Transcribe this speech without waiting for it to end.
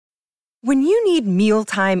When you need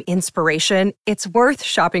mealtime inspiration, it's worth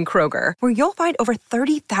shopping Kroger, where you'll find over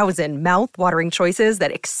 30,000 mouth-watering choices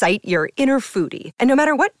that excite your inner foodie. And no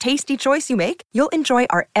matter what tasty choice you make, you'll enjoy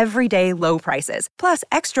our everyday low prices, plus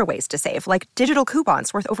extra ways to save, like digital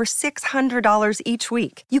coupons worth over $600 each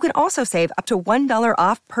week. You can also save up to $1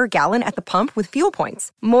 off per gallon at the pump with fuel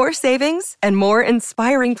points. More savings and more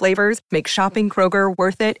inspiring flavors make shopping Kroger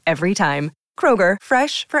worth it every time. Kroger,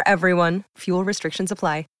 fresh for everyone. Fuel restrictions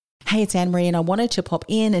apply. Hey, it's Anne-Marie, and I wanted to pop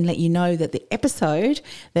in and let you know that the episode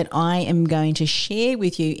that I am going to share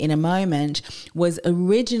with you in a moment was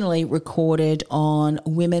originally recorded on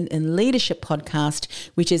Women in Leadership podcast,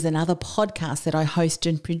 which is another podcast that I host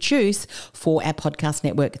and produce for our podcast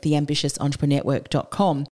network,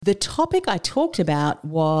 theambitiousentrepreneur.com. The topic I talked about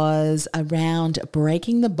was around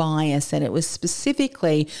breaking the bias, and it was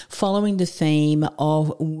specifically following the theme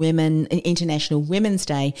of International Women's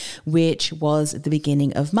Day, which was at the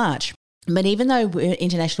beginning of March. But even though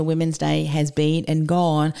International Women's Day has been and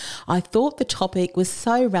gone, I thought the topic was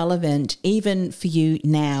so relevant even for you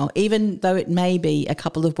now, even though it may be a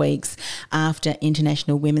couple of weeks after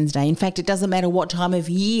International Women's Day. In fact, it doesn't matter what time of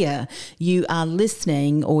year you are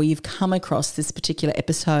listening or you've come across this particular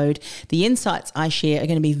episode. The insights I share are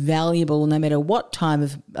going to be valuable no matter what time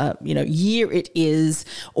of year it is,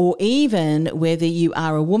 or even whether you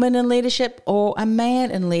are a woman in leadership or a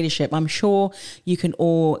man in leadership. I'm sure you can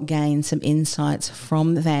all gain some insights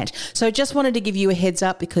from that. So just wanted to give you a heads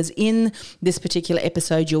up, because in this particular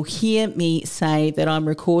episode, you'll hear me say that I'm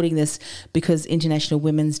recording this because International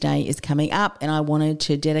Women's Day is coming up, and I wanted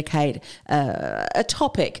to dedicate a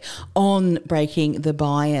topic on breaking the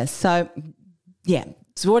bias. So yeah,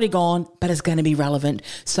 it's already gone, but it's going to be relevant.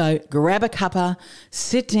 So grab a cuppa,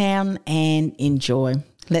 sit down and enjoy.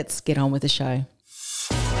 Let's get on with the show.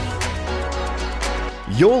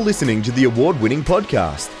 You're listening to the award-winning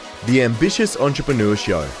podcast, The Ambitious Entrepreneur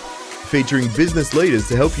Show, featuring business leaders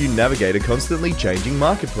to help you navigate a constantly changing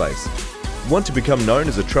marketplace. Want to become known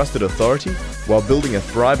as a trusted authority while building a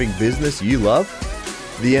thriving business you love?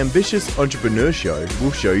 The Ambitious Entrepreneur Show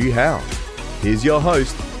will show you how. Here's your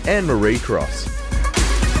host, Anne-Marie Cross.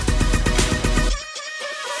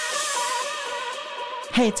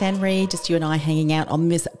 Hey, it's Anne-Marie, just you and I hanging out on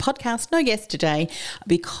this podcast. No guest today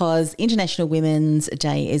because International Women's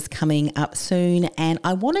Day is coming up soon, and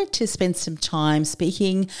I wanted to spend some time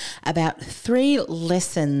speaking about 3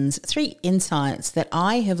 lessons, 3 insights that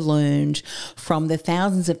I have learned from the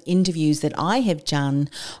thousands of interviews that I have done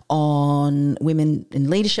on Women in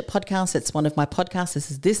Leadership podcast. It's one of my podcasts.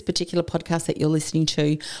 This is this particular podcast that you're listening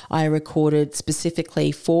to. I recorded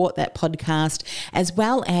specifically for that podcast, as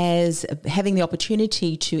well as having the opportunity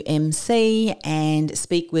to MC and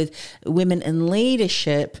speak with women in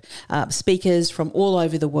leadership, speakers from all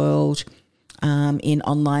over the world, in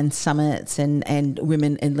online summits and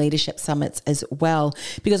women in leadership summits as well,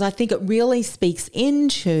 because I think it really speaks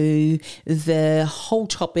into the whole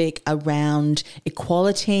topic around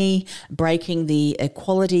equality, breaking the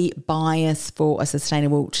equality bias for a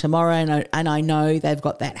sustainable tomorrow. And I know they've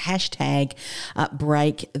got that hashtag,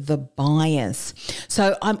 break the bias.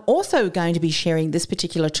 So I'm also going to be sharing this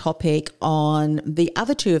particular topic on the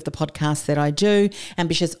other 2 of the podcasts that I do,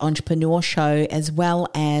 Ambitious Entrepreneur Show, as well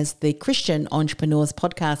as the Christian Entrepreneurs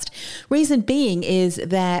podcast. Reason being is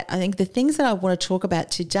that I think the things that I want to talk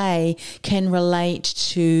about today can relate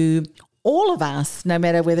to all of us, no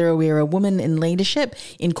matter whether we're a woman in leadership,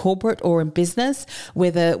 in corporate or in business,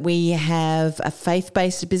 whether we have a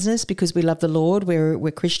faith-based business because we love the Lord,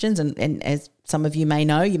 we're Christians, and as some of you may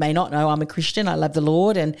know, you may not know, I'm a Christian. I love the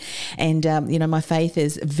Lord, and my faith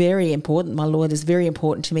is very important. My Lord is very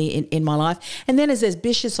important to me in my life. And then as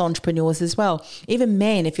ambitious entrepreneurs as well, even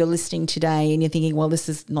men, if you're listening today and you're thinking, well, this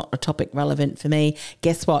is not a topic relevant for me,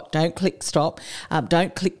 guess what? Don't click stop.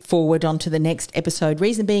 Don't click forward onto the next episode.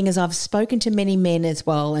 Reason being is I've spoken to many men as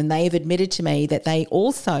well, and they have admitted to me that they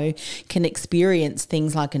also can experience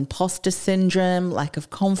things like imposter syndrome, lack of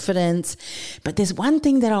confidence. But there's one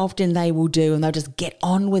thing that often they will do, and they'll just get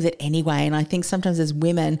on with it anyway. And I think sometimes as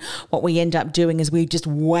women, what we end up doing is we just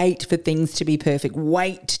wait for things to be perfect,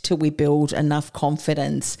 wait till we build enough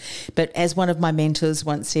confidence. But as one of my mentors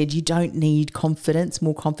once said, you don't need confidence,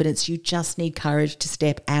 more confidence, you just need courage to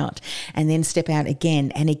step out, and then step out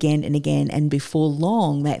again and again and again. And before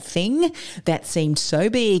long, that thing that seemed so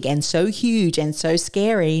big and so huge and so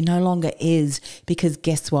scary no longer is, because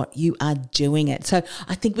guess what? You are doing it. So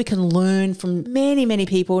I think we can learn from many, many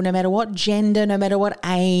people, no matter what gender gender, no matter what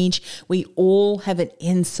age, we all have an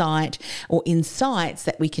insight or insights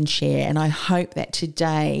that we can share. And I hope that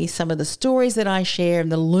today some of the stories that I share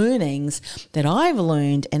and the learnings that I've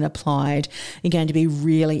learned and applied are going to be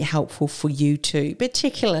really helpful for you too,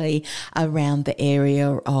 particularly around the area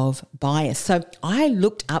of bias. So I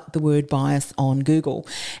looked up the word bias on Google,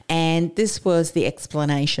 and this was the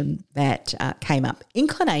explanation that came up.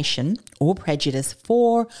 Inclination or prejudice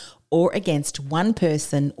for or against one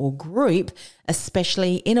person or group,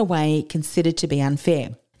 especially in a way considered to be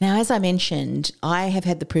unfair. Now, as I mentioned, I have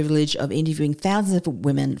had the privilege of interviewing thousands of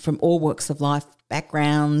women from all walks of life,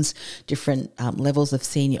 backgrounds, different levels of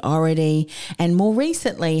seniority, and more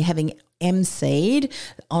recently having emceed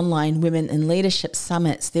online women in leadership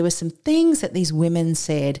summits. There were some things that these women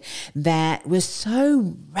said that were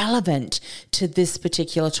so relevant to this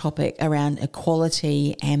particular topic around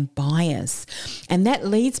equality and bias. And that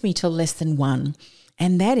leads me to lesson 1,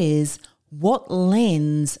 and that is, what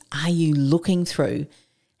lens are you looking through?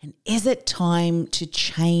 And is it time to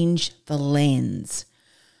change the lens?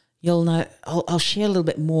 You'll know, I'll share a little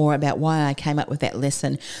bit more about why I came up with that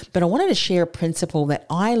lesson, but I wanted to share a principle that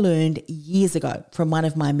I learned years ago from one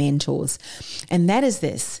of my mentors, and that is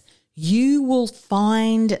this: you will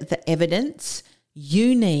find the evidence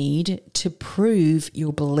you need to prove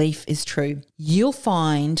your belief is true. You'll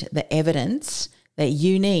find the evidence that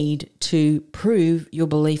you need to prove your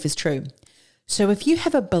belief is true. So if you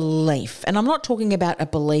have a belief, and I'm not talking about a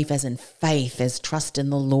belief as in faith, as trust in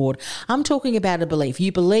the Lord. I'm talking about a belief.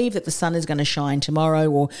 You believe that the sun is going to shine tomorrow,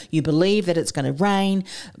 or you believe that it's going to rain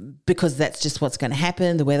because that's just what's going to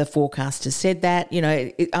happen. The weather forecast has said that.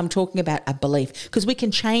 I'm talking about a belief, because we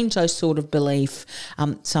can change those sort of belief.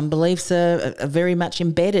 Some beliefs are very much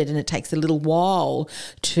embedded, and it takes a little while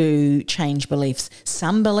to change beliefs.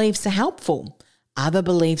 Some beliefs are helpful. Other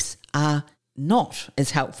beliefs are not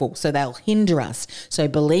as helpful, so they'll hinder us. So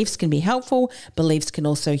beliefs can be helpful, beliefs can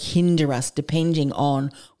also hinder us depending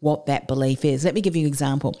on what that belief is. Let me give you an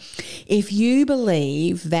example. If you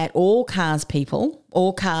believe that all car salespeople,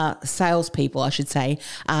 I should say,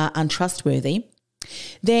 are untrustworthy,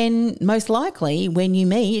 then most likely when you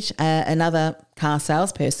meet another car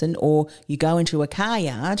salesperson or you go into a car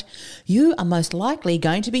yard, you are most likely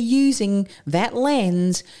going to be using that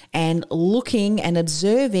lens and looking and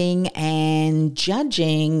observing and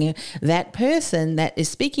judging that person that is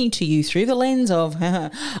speaking to you through the lens of,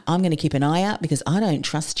 I'm going to keep an eye out because I don't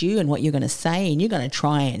trust you and what you're going to say, and you're going to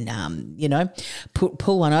try and,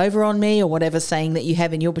 pull one over on me or whatever saying that you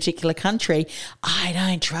have in your particular country. I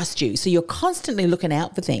don't trust you. So you're constantly looking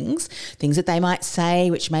out for things that they might say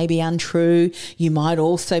which may be untrue. You might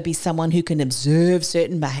also be someone who can observe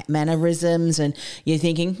certain mannerisms, and you're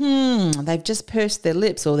thinking, they've just pursed their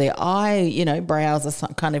lips, or their brows are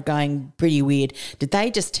some kind of going pretty weird. Did they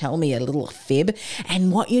just tell me a little fib?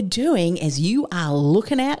 And what you're doing is you are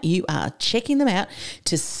looking out, you are checking them out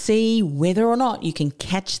to see whether or not you can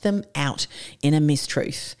catch them out in a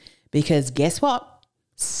mistruth. Because guess what?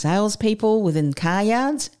 Salespeople within car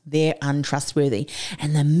yards, they're untrustworthy.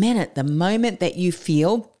 And the moment that you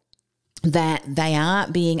feel that they are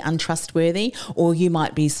being untrustworthy, or you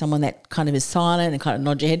might be someone that kind of is silent and kind of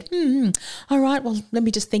nods your head, all right, well, let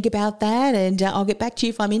me just think about that and I'll get back to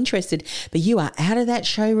you if I'm interested. But you are out of that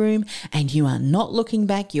showroom and you are not looking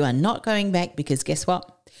back, you are not going back, because guess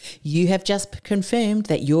what? You have just confirmed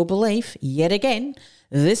that your belief, yet again,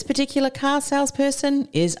 this particular car salesperson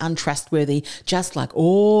is untrustworthy, just like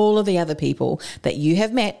all of the other people that you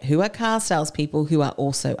have met who are car salespeople who are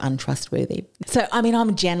also untrustworthy. So,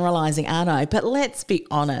 I'm generalizing, aren't I? But let's be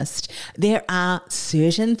honest. There are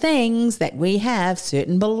certain things that we have,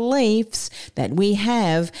 certain beliefs that we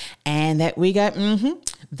have, and that we go,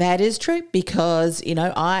 that is true, because,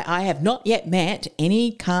 I have not yet met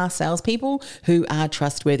any car salespeople who are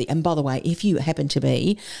trustworthy. And by the way, if you happen to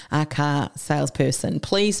be a car salesperson,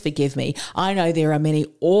 please forgive me. I know there are many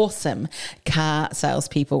awesome car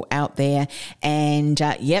salespeople out there, and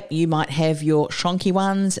you might have your shonky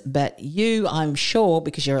ones, but you, I'm sure,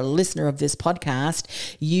 because you're a listener of this podcast,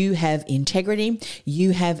 you have integrity,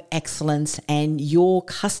 you have excellence, and your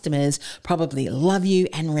customers probably love you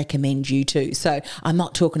and recommend you too. So I'm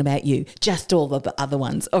not talking about you, just all the other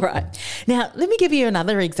ones. All right. Now, let me give you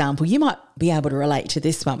another example. You might be able to relate to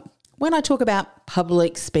this one. When I talk about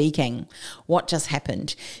public speaking, what just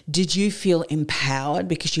happened? Did you feel empowered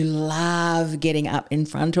because you love getting up in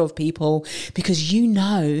front of people, because you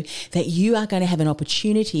know that you are going to have an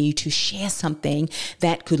opportunity to share something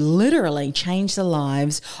that could literally change the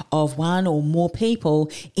lives of one or more people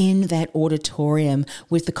in that auditorium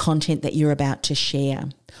with the content that you're about to share?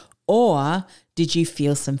 Or did you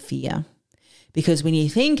feel some fear? Because when you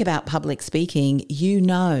think about public speaking, you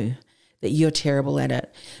know that you're terrible at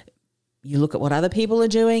it. You look at what other people are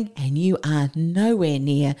doing and you are nowhere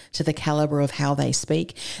near to the caliber of how they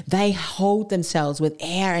speak. They hold themselves with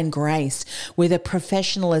air and grace, with a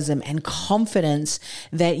professionalism and confidence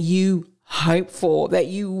that you hope for, that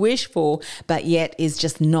you wish for, but yet is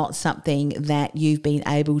just not something that you've been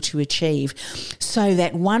able to achieve. So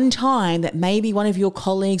that one time that maybe one of your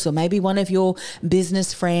colleagues or maybe one of your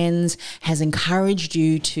business friends has encouraged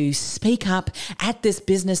you to speak up at this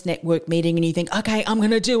business network meeting and you think, okay, I'm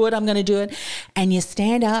going to do it. And you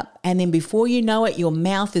stand up and then before you know it, your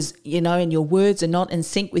mouth is, and your words are not in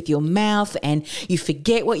sync with your mouth and you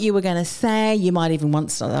forget what you were going to say. You might even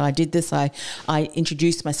once I did this, I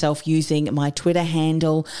introduced myself using my Twitter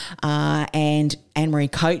handle and Anne-Marie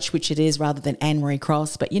Coach, which it is rather than Anne-Marie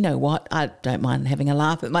Cross. But you know what? I don't mind having a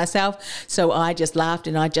laugh at myself. So I just laughed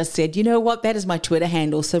and I just said, you know what? That is my Twitter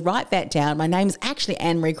handle. So write that down. My name's actually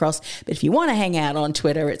Anne-Marie Cross. But if you want to hang out on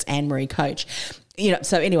Twitter, it's Anne-Marie Coach.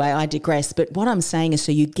 So anyway, I digress. But what I'm saying is,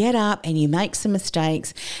 so you get up and you make some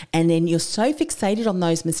mistakes and then you're so fixated on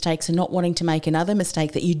those mistakes and not wanting to make another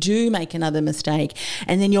mistake that you do make another mistake.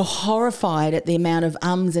 And then you're horrified at the amount of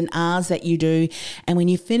ums and ahs that you do. And when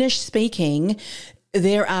you finish speaking,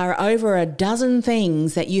 there are over a dozen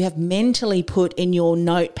things that you have mentally put in your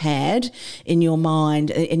notepad, in your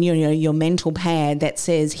mind, in your mental pad that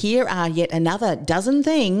says, here are yet another dozen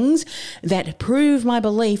things that prove my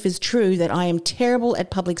belief is true, that I am terrible at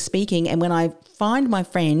public speaking. And when I find my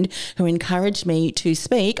friend who encouraged me to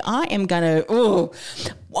speak, I am going to,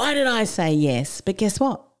 why did I say yes? But guess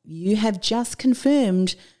what? You have just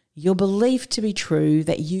confirmed your belief to be true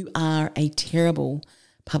that you are a terrible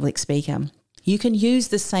public speaker. You can use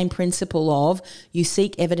the same principle of you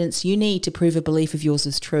seek evidence you need to prove a belief of yours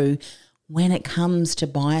is true when it comes to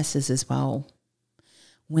biases as well.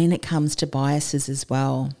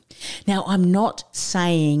 Now, I'm not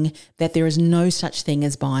saying that there is no such thing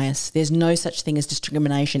as bias. There's no such thing as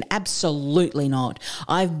discrimination. Absolutely not.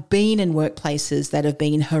 I've been in workplaces that have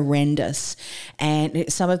been horrendous, and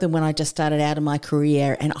some of them when I just started out in my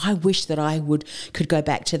career, and I wish that I could go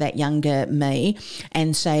back to that younger me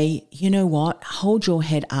and say, you know what, hold your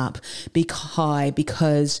head up, be high,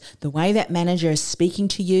 because the way that manager is speaking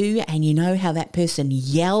to you and you know how that person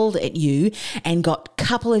yelled at you and got a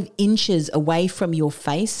couple of inches away from your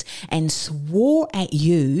face and swore at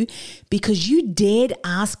you because you dared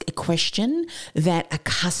ask a question that a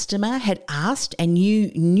customer had asked, and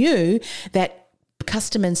you knew that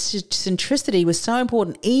customer centricity was so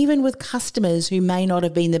important even with customers who may not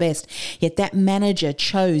have been the best, yet that manager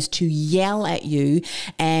chose to yell at you.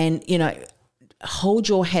 And hold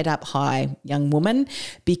your head up high, young woman,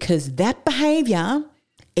 because that behavior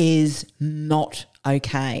is not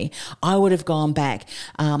okay. I would have gone back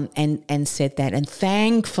and said that, and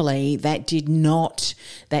thankfully that did not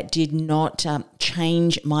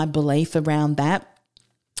change my belief around that.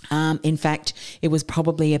 In fact, it was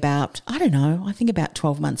probably about, I think about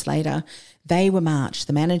 12 months later, they were marched,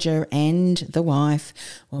 the manager and the wife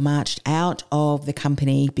were marched out of the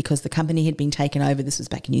company because the company had been taken over. This was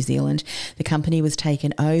back in New Zealand. The company was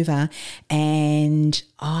taken over, and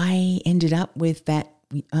I ended up with that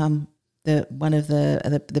one of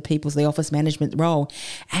the people's, the office management role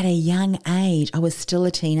at a young age. I was still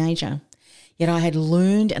a teenager. Yet I had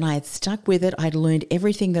learned and I had stuck with it. I had learned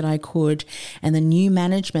everything that I could. And the new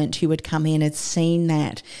management who had come in had seen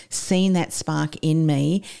that spark in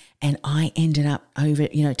me. And I ended up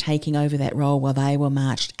taking over that role while they were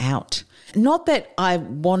marched out. Not that I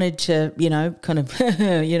wanted to,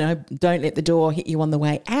 don't let the door hit you on the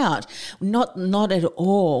way out. Not at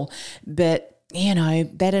all. But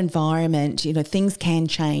that environment, things can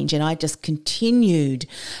change. And I just continued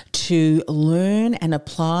to learn and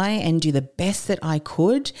apply and do the best that I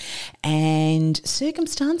could. And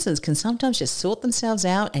circumstances can sometimes just sort themselves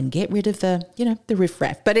out and get rid of the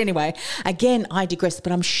riffraff. But anyway, again, I digress.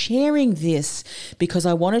 But I'm sharing this because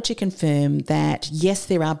I wanted to confirm that, yes,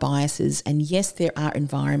 there are biases, and yes, there are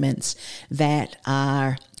environments that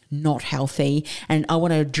are not healthy, and I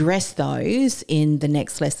want to address those in the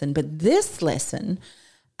next lesson. But this lesson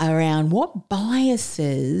around what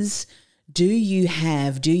biases do you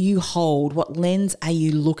have, do you hold, what lens are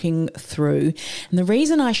you looking through? And the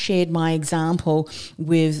reason I shared my example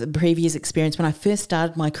with the previous experience when I first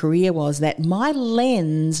started my career was that my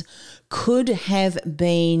lens could have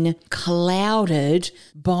been clouded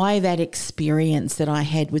by that experience that I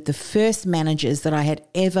had with the first managers that I had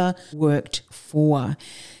ever worked for.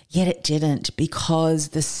 Yet it didn't, because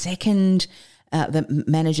the second the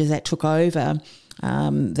managers that took over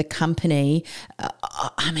the company,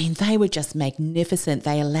 they were just magnificent.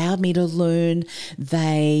 They allowed me to learn.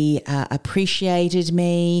 They appreciated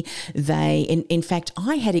me. In fact,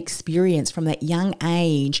 I had experience from that young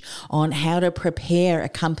age on how to prepare a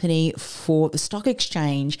company for the stock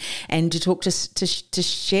exchange and to talk to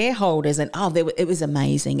shareholders. And it was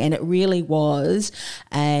amazing. And it really was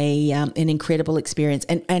an incredible experience.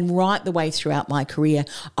 And right the way throughout my career,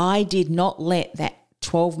 I did not let that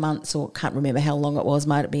 12 months, or can't remember how long it was,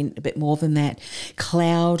 might have been a bit more than that,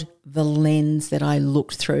 cloud the lens that I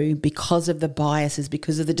looked through because of the biases,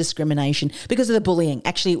 because of the discrimination, because of the bullying.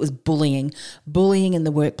 Actually, it was bullying in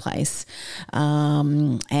the workplace. I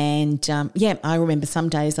remember some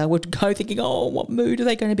days I would go thinking, oh, what mood are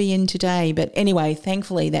they going to be in today? But anyway,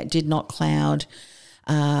 thankfully that did not cloud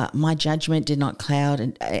my judgment, did not cloud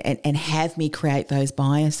and have me create those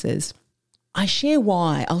biases. I'll share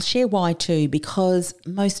why too, because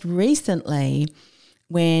most recently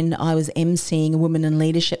when I was emceeing a Women in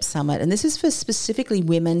Leadership Summit, and this is for specifically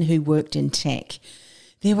women who worked in tech,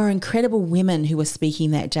 there were incredible women who were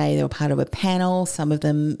speaking that day. They were part of a panel. Some of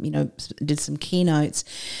them, did some keynotes.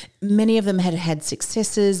 Many of them had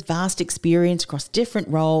successes, vast experience across different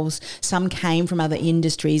roles. Some came from other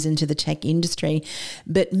industries into the tech industry.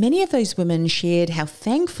 But many of those women shared how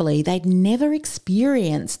thankfully they'd never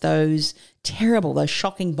experienced those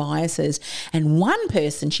shocking biases. And one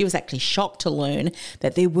person, she was actually shocked to learn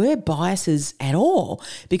that there were biases at all,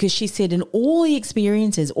 because she said in all the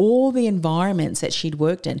experiences, all the environments that she'd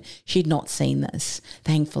worked in, she'd not seen this,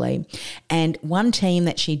 thankfully. And one team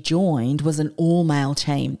that she joined was an all-male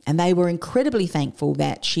team, and they were incredibly thankful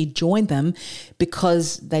that she joined them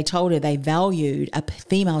because they told her they valued a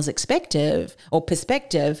female's perspective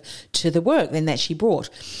to the work then that she brought.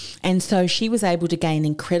 And so she was able to gain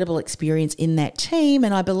incredible experience in that team.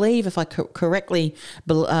 And I believe, if I correctly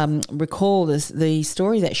recall the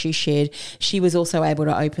story that she shared, she was also able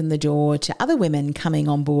to open the door to other women coming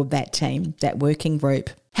on board that team, that working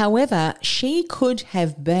group. However, she could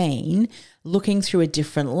have been looking through a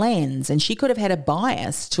different lens, and she could have had a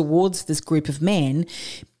bias towards this group of men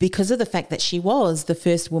because of the fact that she was the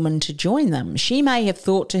first woman to join them. She may have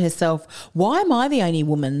thought to herself, why am I the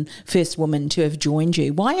only first woman to have joined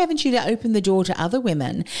you? Why haven't you opened the door to other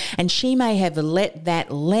women? And she may have let that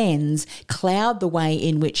lens cloud the way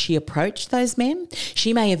in which she approached those men.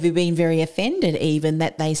 She may have been very offended even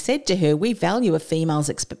that they said to her, we value a female's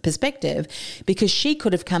perspective, because she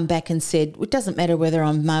could have come back and said, it doesn't matter whether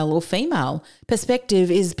I'm male or female. Perspective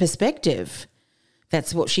is perspective.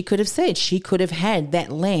 That's what she could have said. She could have had that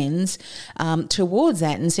lens towards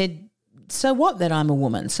that and said, so what that I'm a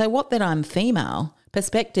woman? So what that I'm female?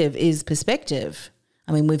 Perspective is perspective.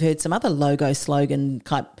 I mean, we've heard some other logo slogan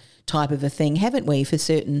type of a thing, haven't we, for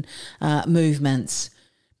certain movements.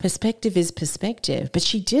 Perspective is perspective. But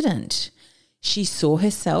she didn't. She saw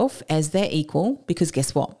herself as their equal, because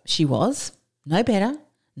guess what? She was no better,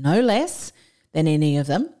 no less than any of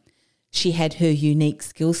them. She had her unique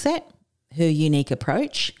skill set, her unique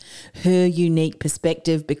approach, her unique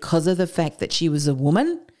perspective because of the fact that she was a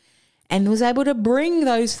woman, and was able to bring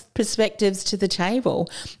those perspectives to the table.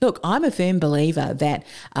 Look, I'm a firm believer that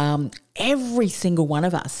every single one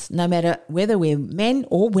of us, no matter whether we're men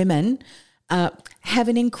or women, have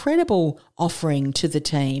an incredible offering to the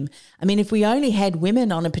team. I mean, if we only had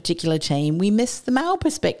women on a particular team, we miss the male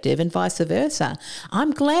perspective and vice versa.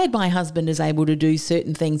 I'm glad my husband is able to do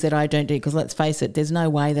certain things that I don't do, because let's face it, there's no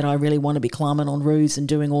way that I really want to be climbing on roofs and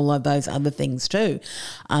doing all of those other things too.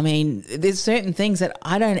 I mean, there's certain things that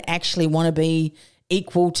I don't actually want to be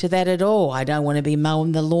equal to that at all. I don't want to be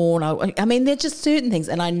mowing the lawn. I mean, there's just certain things,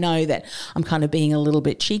 and I know that I'm kind of being a little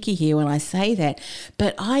bit cheeky here when I say that,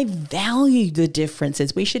 but I value the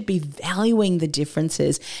differences. We should be valuing the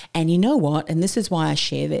differences. And you know what? And this is why I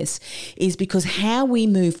share this, is because how we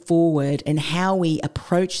move forward and how we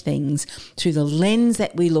approach things through the lens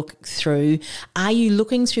that we look through. Are you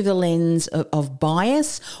looking through the lens of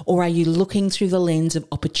bias, or are you looking through the lens of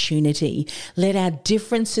opportunity? Let our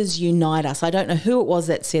differences unite us. I don't know who it was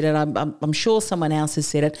that said it. I'm sure someone else has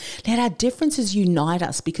said it. Let our differences unite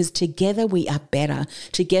us, because together we are better.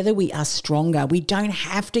 Together we are stronger. We don't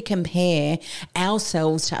have to compare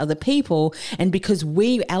ourselves to other people. And because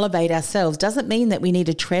we elevate ourselves doesn't mean that we need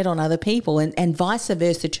to tread on other people, and vice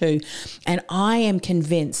versa too. And I am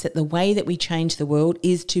convinced that the way that we change the world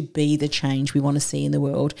is to be the change we want to see in the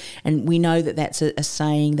world. And we know that that's a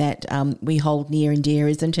saying that we hold near and dear,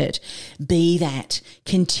 isn't it? Be that.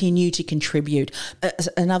 Continue to contribute.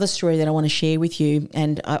 Another story that I want to share with you,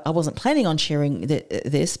 and I wasn't planning on sharing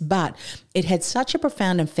this, but it had such a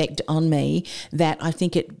profound effect on me that I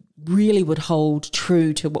think it really would hold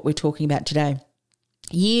true to what we're talking about today.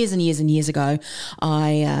 years and years and years ago,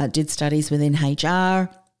 I did studies within HR,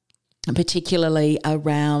 particularly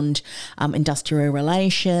around industrial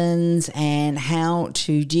relations and how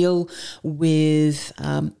to deal with,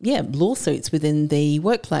 lawsuits within the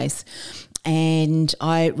workplace. And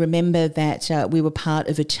I remember that we were part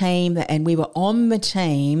of a team and we were on the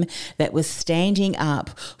team that was standing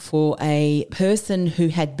up for a person who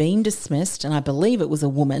had been dismissed, and I believe it was a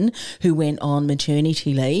woman who went on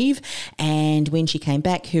maternity leave, and when she came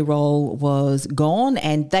back her role was gone,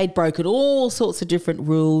 and they'd broken all sorts of different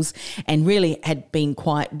rules and really had been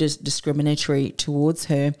quite discriminatory towards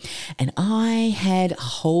her. And I had a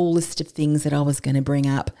whole list of things that I was going to bring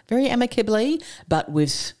up very amicably, but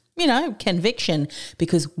with conviction,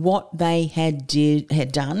 because what they had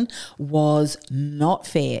done was not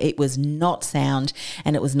fair. It was not sound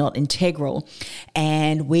and it was not integral.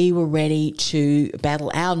 And we were ready to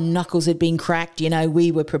battle. Our knuckles had been cracked.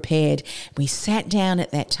 We were prepared. We sat down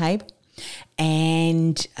at that table.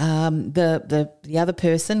 And the other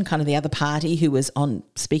person, kind of the other party who was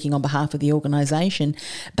speaking on behalf of the organisation,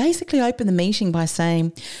 basically opened the meeting by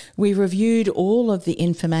saying, we reviewed all of the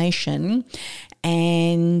information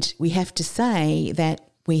and we have to say that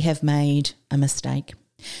we have made a mistake.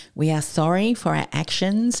 We are sorry for our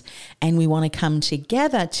actions and we want to come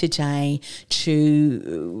together today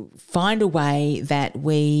to find a way that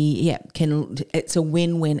it's a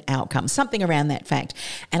win-win outcome, something around that fact.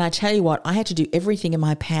 And I tell you what, I had to do everything in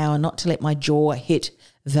my power not to let my jaw hit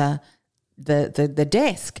the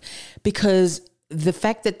desk, because the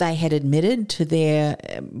fact that they had admitted to their,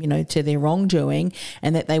 to their wrongdoing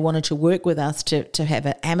and that they wanted to work with us to have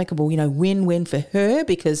an amicable, win-win for her,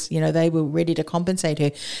 because, they were ready to compensate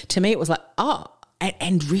her. To me, it was like,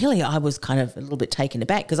 and really I was kind of a little bit taken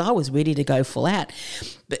aback because I was ready to go full out.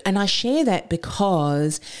 And I share that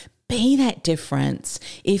because be that difference.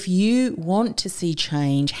 If you want to see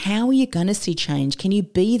change, how are you going to see change? Can you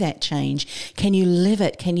be that change? Can you live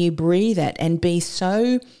it? Can you breathe it and be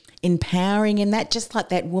so empowering in that? Just like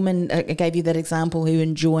that woman I gave you that example who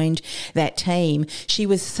joined that team. She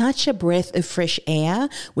was such a breath of fresh air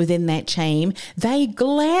within that team. They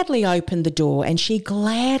gladly opened the door, and she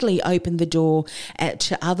gladly opened the door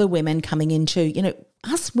to other women coming into,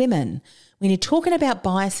 us women. When you're talking about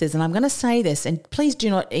biases, and I'm going to say this, and please do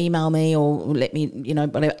not email me or let me,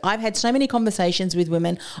 but I've had so many conversations with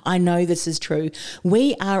women. I know this is true.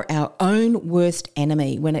 We are our own worst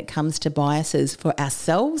enemy when it comes to biases for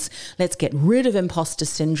ourselves. Let's get rid of imposter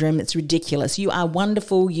syndrome. It's ridiculous. You are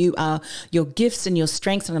wonderful. Your gifts and your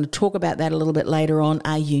strengths, I'm going to talk about that a little bit later on,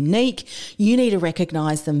 are unique. You need to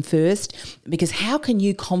recognize them first, because how can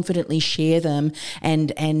you confidently share them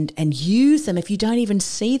and use them if you don't even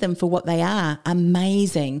see them for what they are?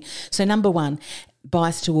 Amazing. So number one,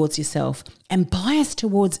 bias towards yourself and bias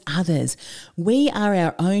towards others. We are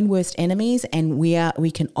our own worst enemies, and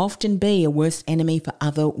we can often be a worst enemy for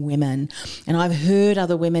other women. And I've heard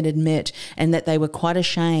other women admit and that they were quite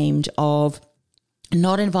ashamed of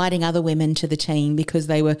not inviting other women to the team because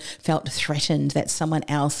they felt threatened that someone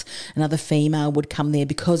else, another female, would come there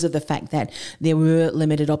because of the fact that there were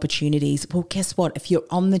limited opportunities. Well, guess what? If you're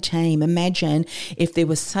on the team, imagine if there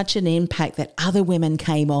was such an impact that other women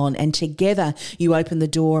came on and together you opened the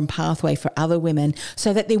door and pathway for other women,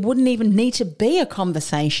 so that there wouldn't even need to be a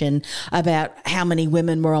conversation about how many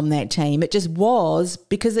women were on that team. It just was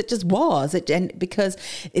because it just was.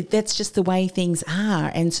 That's just the way things are.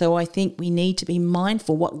 And so I think we need to be mindful.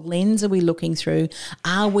 What lens are we looking through?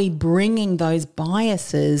 Are we bringing those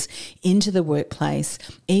biases into the workplace?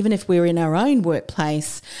 Even if we're in our own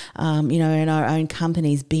workplace, in our own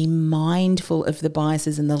companies, be mindful of the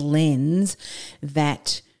biases and the lens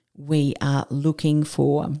that we are looking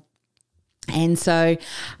for. And so,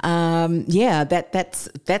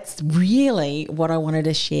 that's really what I wanted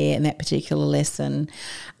to share in that particular lesson.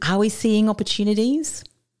 Are we seeing opportunities,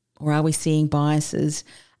 or are we seeing biases?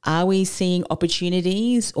 Are we seeing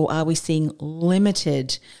opportunities, or are we seeing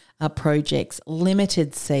limited projects,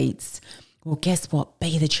 limited seats? Well, guess what?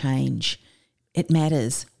 Be the change. It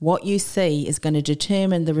matters. What you see is going to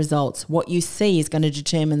determine the results. What you see is going to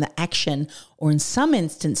determine the action, or in some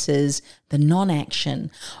instances, the non-action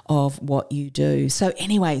of what you do. So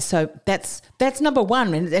anyway, that's number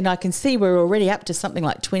one. And I can see we're already up to something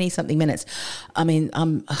like 20-something minutes. I mean,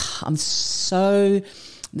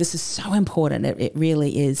 this is so important. It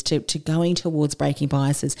really is to going towards breaking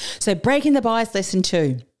biases. So breaking the bias, lesson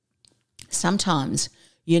 2. Sometimes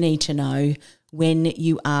you need to know when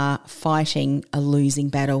you are fighting a losing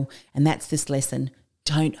battle. And that's this lesson.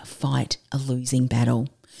 Don't fight a losing battle.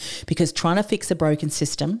 Because trying to fix a broken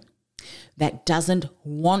system, that doesn't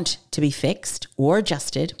want to be fixed or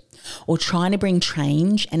adjusted, or trying to bring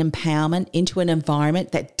change and empowerment into an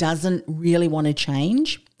environment that doesn't really want to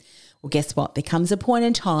change, well, guess what? There comes a point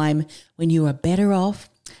in time when you are better off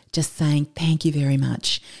just saying thank you very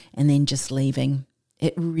much and then just leaving.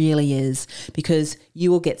 It really is, because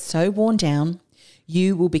you will get so worn down.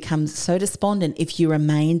 You will become so despondent if you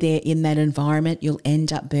remain there in that environment. You'll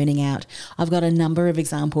end up burning out. I've got a number of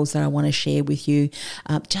examples that I want to share with you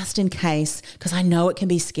just in case, because I know it can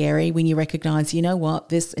be scary when you recognize, you know what,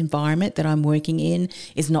 this environment that I'm working in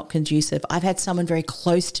is not conducive. I've had someone very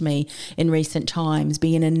close to me in recent times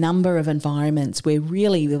be in a number of environments where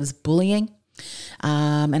really there was bullying.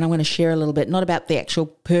 And I'm going to share a little bit, not about the actual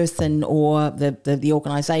person or the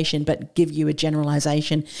organisation, but give you a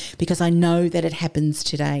generalisation, because I know that it happens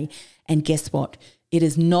today. And guess what? It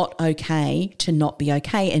is not okay to not be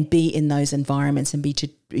okay and be in those environments and be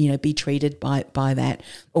treated by that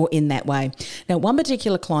or in that way. Now, one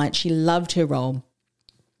particular client, she loved her role.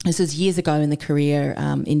 This was years ago in the career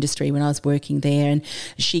industry when I was working there, and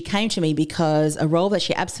she came to me because a role that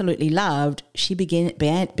she absolutely loved, she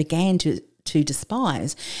began to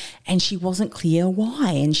despise, and she wasn't clear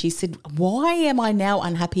why. And she said, why am I now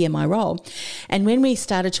unhappy in my role? And when we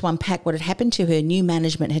started to unpack what had happened to her, new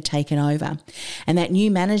management had taken over, and that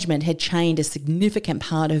new management had changed a significant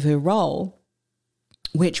part of her role,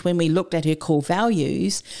 which when we looked at her core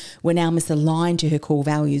values, were now misaligned to her core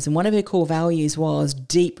values. And one of her core values was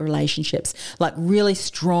deep relationships, like really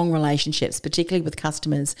strong relationships, particularly with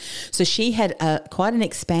customers. So she had quite an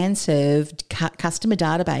expansive customer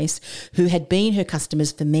database who had been her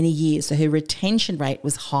customers for many years. So her retention rate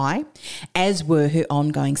was high, as were her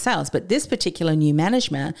ongoing sales. But this particular new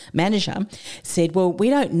manager said, well, we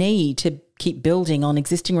don't need to keep building on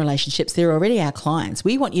existing relationships. They're already our clients.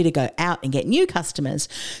 We want you to go out and get new customers.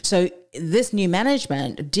 So this new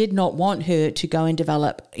management did not want her to go and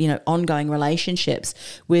develop, ongoing relationships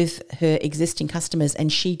with her existing customers.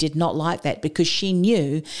 And she did not like that, because she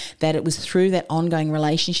knew that it was through that ongoing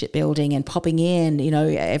relationship building and popping in,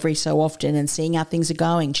 every so often and seeing how things are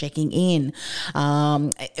going, checking in,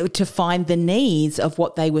 to find the needs of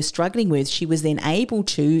what they were struggling with. She was then able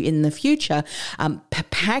to, in the future,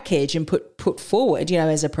 package and put forward,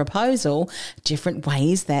 as a proposal, different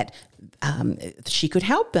ways that she could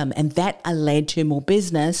help them. And that led to more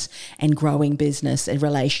business and growing business and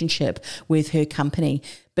relationship with her company.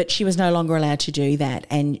 But she was no longer allowed to do that,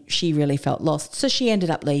 and she really felt lost. So she ended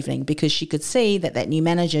up leaving, because she could see that new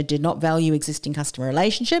manager did not value existing customer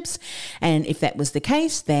relationships. And if that was the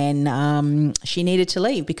case, then she needed to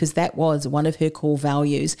leave, because that was one of her core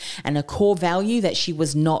values, and a core value that she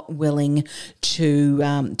was not willing to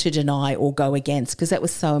deny or go against, because that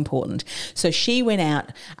was so important. So she went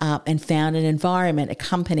out and found an environment, a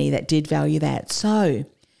company that did value that. So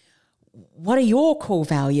what are your core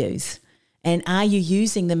values? And are you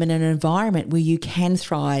using them in an environment where you can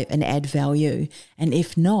thrive and add value? And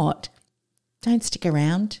if not, don't stick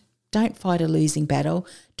around. Don't fight a losing battle.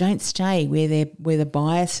 Don't stay where the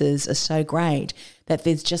biases are so great that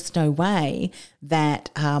there's just no way that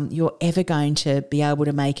you're ever going to be able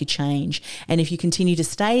to make a change. And if you continue to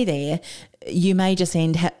stay there, you may just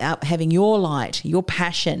end up having your light, your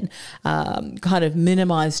passion kind of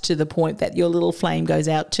minimized to the point that your little flame goes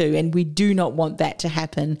out too. And we do not want that to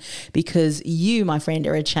happen, because you, my friend,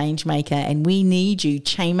 are a change maker, and we need you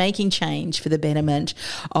making change for the betterment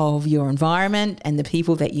of your environment and the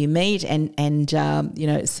people that you meet and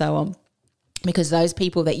so on. Because those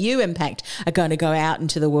people that you impact are going to go out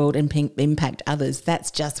into the world and impact others.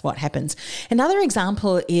 That's just what happens. Another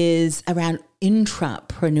example is around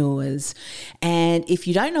intrapreneurs. And if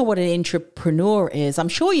you don't know what an intrapreneur is, I'm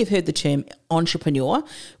sure you've heard the term entrepreneur,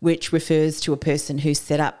 which refers to a person who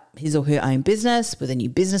set up his or her own business with a new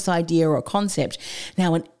business idea or concept.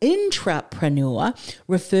 Now, an intrapreneur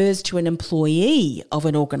refers to an employee of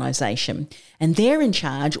an organisation, and they're in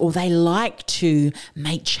charge, or they like to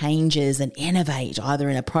make changes and innovate either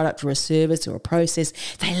in a product or a service or a process.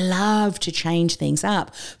 They love to change things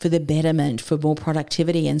up for the betterment, for more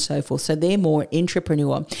productivity and so forth. So they're more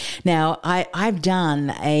intrapreneur. Now, I've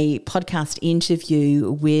done a podcast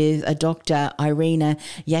interview with a Dr. Irina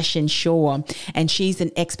Yashin-Shaw, and she's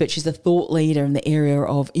an expert. She's a thought leader in the area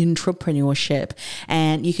of intrapreneurship.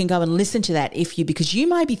 And you can go and listen to that because you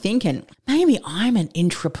might be thinking, maybe I'm an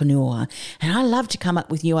intrapreneur and I love to come up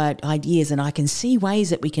with new ideas and I can see ways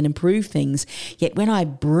that we can improve things. Yet when I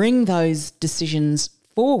bring those decisions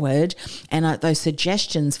forward and those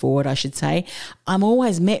suggestions forward, I should say, I'm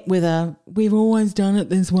always met with we've always done it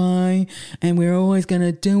this way and we're always going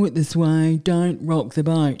to do it this way, don't rock the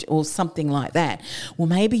boat, or something like that. Well,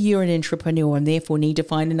 maybe you're an entrepreneur and therefore need to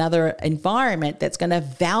find another environment that's going to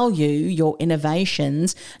value your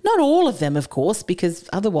innovations. Not all of them, of course, because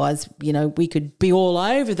otherwise, we could be all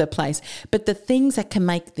over the place. But the things that can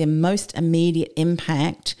make the most immediate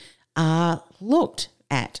impact are looked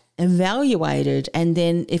at, evaluated, and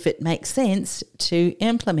then if it makes sense to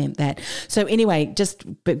implement that. So anyway, just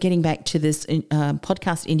getting back to this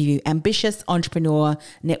podcast interview,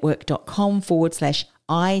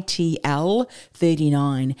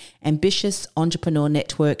 ambitiousentrepreneurnetwork.com/ITL39,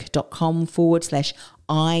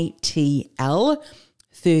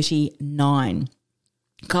 ambitiousentrepreneurnetwork.com/ITL39.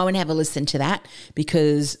 Go and have a listen to that,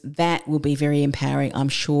 because that will be very empowering, I'm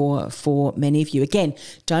sure, for many of you. Again,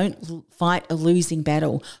 don't fight a losing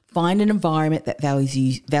battle. Find an environment that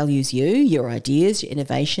values you, your ideas, your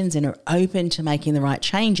innovations, and are open to making the right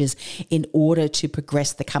changes in order to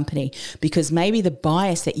progress the company. Because maybe the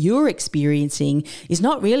bias that you're experiencing is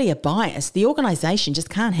not really a bias. The organisation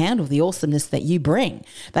just can't handle the awesomeness that you bring.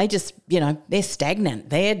 They just, they're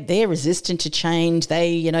stagnant. They're resistant to change.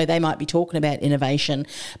 They might be talking about innovation,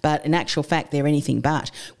 but in actual fact, they're anything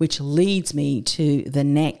but. Which leads me to the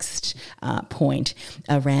next point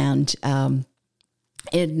around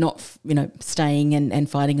and not, staying and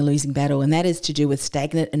fighting a losing battle. And that is to do with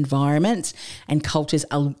stagnant environments and cultures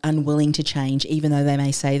unwilling to change, even though they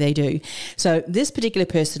may say they do. So this particular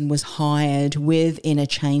person was hired within a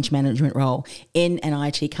change management role in an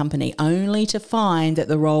IT company, only to find that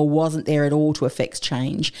the role wasn't there at all to affect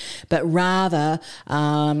change, but rather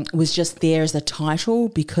was just there as a title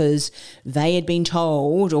because they had been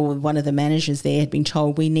told, or one of the managers there had been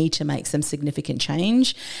told, we need to make some significant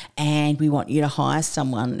change and we want you to hire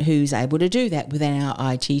someone who's able to do that within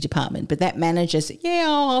our IT department. But that manager said, yeah,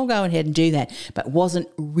 I'll go ahead and do that, but wasn't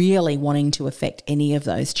really wanting to affect any of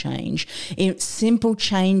those change. Simple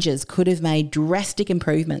changes could have made drastic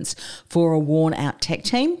improvements for a worn-out tech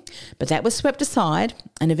team, but that was swept aside,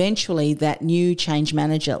 and eventually that new change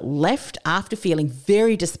manager left after feeling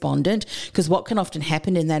very despondent, because what can often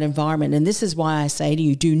happen in that environment, and this is why I say to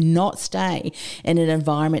you, do not stay in an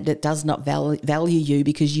environment that does not value you,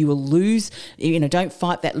 because you will lose, don't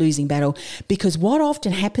fight that losing battle, because what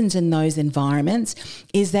often happens in those environments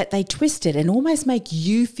is that they twist it and almost make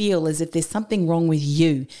you feel as if there's something wrong with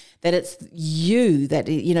you, that it's you that,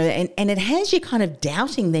 and it has you kind of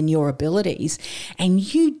doubting then your abilities,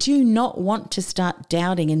 and you do not want to start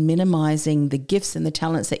doubting and minimizing the gifts and the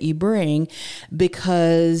talents that you bring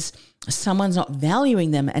because someone's not valuing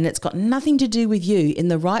them, and it's got nothing to do with you. In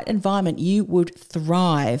the right environment, you would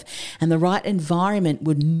thrive, and the right environment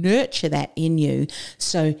would nurture that in you.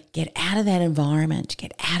 So get out of that environment.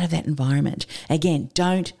 Get out of that environment. Again,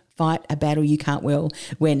 don't fight a battle you can't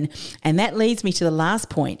win. And that leads me to the last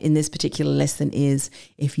point in this particular lesson is,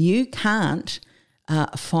 if you can't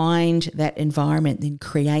find that environment, then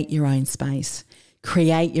create your own space.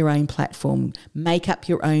 Create your own platform, make up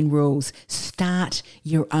your own rules, start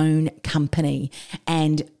your own company,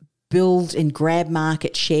 and build and grab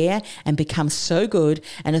market share and become so good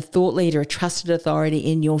and a thought leader, a trusted authority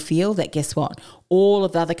in your field that, guess what? All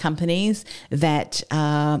of the other companies that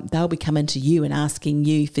they'll be coming to you and asking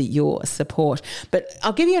you for your support. But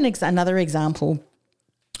I'll give you another example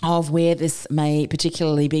of where this may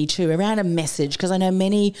particularly be too, around a message, because I know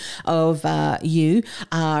many of you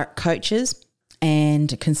are coaches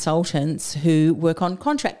and consultants who work on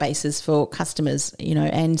contract basis for customers,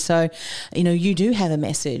 and so, you do have a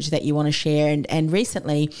message that you want to share. And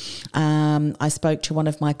recently I spoke to one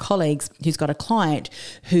of my colleagues who's got a client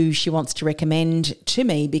who she wants to recommend to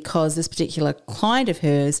me, because this particular client of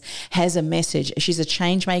hers has a message. She's a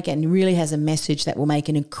change maker and really has a message that will make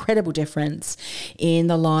an incredible difference in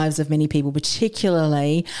the lives of many people,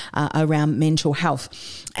 particularly around mental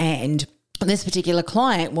health. And this particular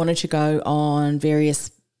client wanted to go on various,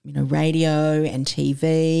 radio and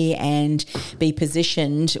TV and be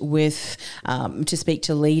positioned with to speak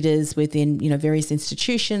to leaders within, various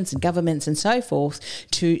institutions and governments and so forth,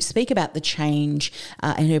 to speak about the change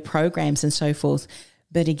in her programs and so forth.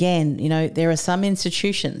 But again, there are some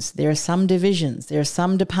institutions, there are some divisions, there are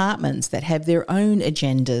some departments that have their own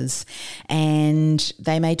agendas, and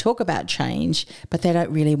they may talk about change, but they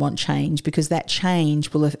don't really want change, because that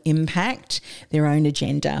change will impact their own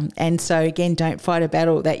agenda. And so again, don't fight a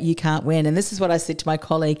battle that you can't win. And this is what I said to my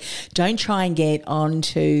colleague, don't try and get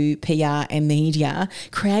onto PR and media,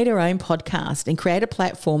 create our own podcast and create a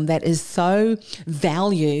platform that is so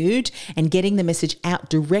valued and getting the message out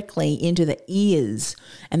directly into the ears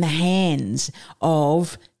and the hands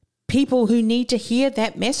of people who need to hear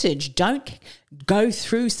that message. Don't go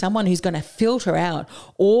through someone who's going to filter out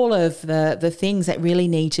all of the things that really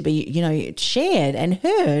need to be, shared and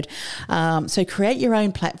heard. So create your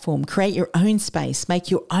own platform, create your own space, make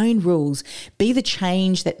your own rules, be the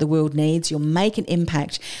change that the world needs. You'll make an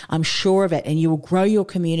impact, I'm sure of it, and you will grow your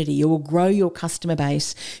community, you will grow your customer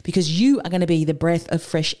base, because you are going to be the breath of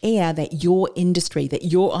fresh air that your industry, that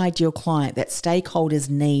your ideal client, that stakeholders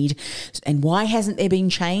need. And why hasn't there been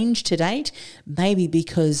change to date? Maybe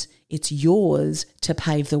because it's yours to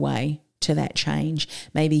pave the way to that change.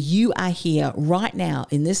 Maybe you are here right now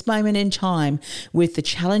in this moment in time with the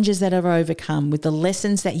challenges that have overcome, with the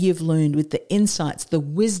lessons that you've learned, with the insights, the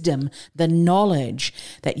wisdom, the knowledge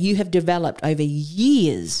that you have developed over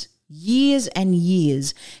years and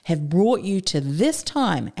years have brought you to this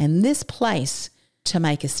time and this place to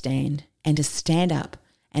make a stand and to stand up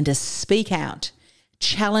and to speak out,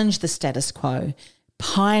 challenge the status quo,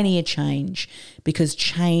 pioneer change, because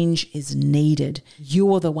change is needed.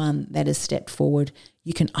 You're the one that has stepped forward.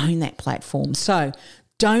 You can own that platform. So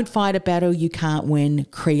don't fight a battle you can't win.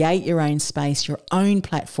 Create your own space, your own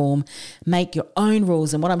platform, make your own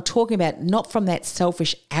rules. And what I'm talking about, not from that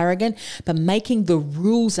selfish, arrogant, but making the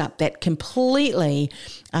rules up that completely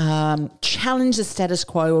challenge the status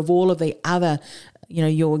quo of all of the other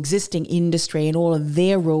your existing industry and all of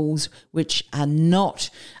their rules, which are not,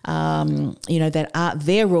 that are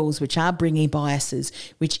their rules, which are bringing biases,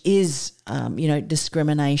 which is,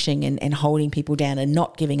 discriminating and holding people down and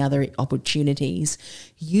not giving other opportunities.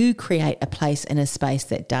 You create a place and a space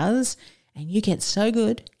that does, and you get so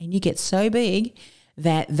good and you get so big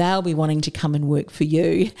that they'll be wanting to come and work for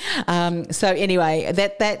you. So anyway,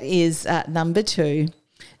 that is number 2.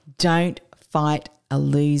 Don't fight a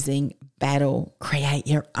losing battle. Create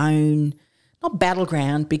your own, not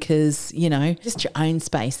battleground, because, just your own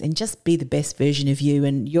space, and just be the best version of you,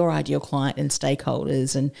 and your ideal client and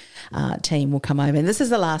stakeholders and team will come over. And this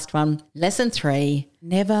is the last one. Lesson 3,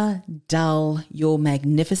 never dull your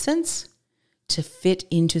magnificence to fit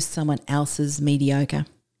into someone else's mediocre.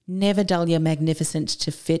 Never dull your magnificence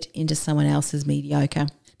to fit into someone else's mediocre.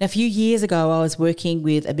 Now, a few years ago, I was working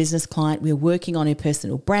with a business client. We were working on her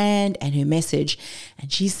personal brand and her message,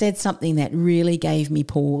 and she said something that really gave me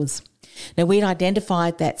pause. Now, we'd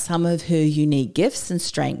identified that some of her unique gifts and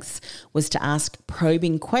strengths was to ask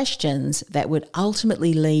probing questions that would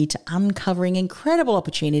ultimately lead to uncovering incredible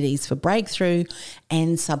opportunities for breakthrough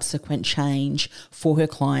and subsequent change for her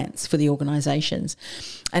clients, for the organisations.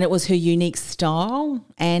 And it was her unique style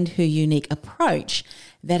and her unique approach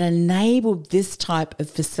that enabled this type of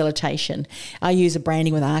facilitation. I use a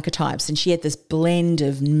branding with archetypes, and she had this blend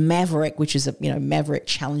of maverick, which is maverick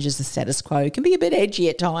challenges the status quo. It can be a bit edgy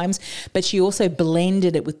at times, but she also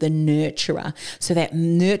blended it with the nurturer. So that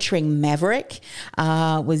nurturing maverick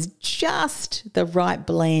was just the right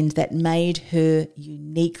blend that made her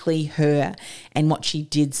uniquely her. And what she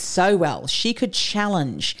did so well, she could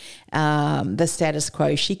challenge the status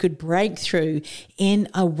quo. She could break through in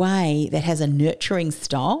a way that has a nurturing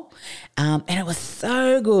style. And it was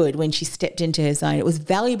so good when she stepped into her zone. It was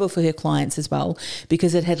valuable for her clients as well,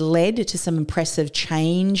 because it had led to some impressive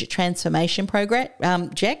change transformation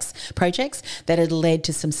projects that had led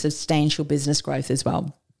to some substantial business growth as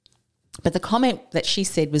well. But the comment that she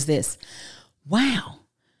said was this: wow,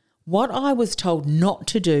 what I was told not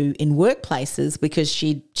to do in workplaces, because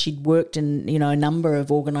she'd worked in a number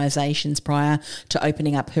of organisations prior to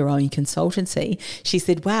opening up her own consultancy. She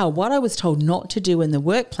said, wow, what I was told not to do in the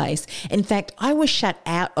workplace, in fact, I was shut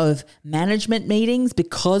out of management meetings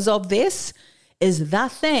because of this, is the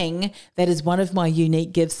thing that is one of my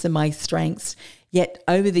unique gifts and my strengths. Yet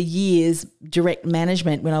over the years, direct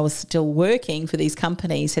management, when I was still working for these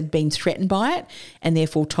companies, had been threatened by it and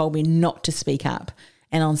therefore told me not to speak up.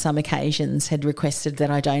 And on some occasions had requested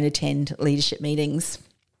that I don't attend leadership meetings.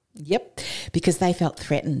 Yep, because they felt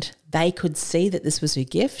threatened. They could see that this was her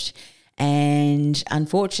gift, and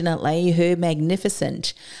unfortunately her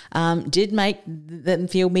magnificent did make them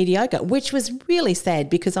feel mediocre, which was really sad,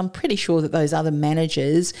 because I'm pretty sure that those other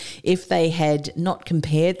managers, if they had not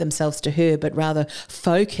compared themselves to her but rather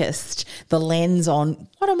focused the lens on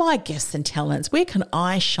what are my gifts and talents, where can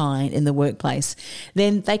I shine in the workplace,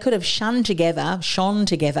 then they could have shone together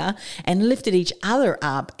and lifted each other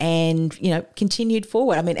up and, continued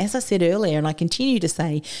forward. I mean, as I said earlier, and I continue to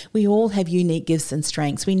say, we all have unique gifts and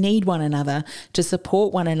strengths. We need one another to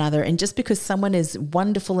support one another. And just because someone is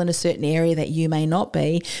wonderful in a certain area that you may not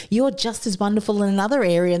be, you're just as wonderful in another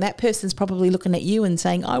area, and that person's probably looking at you and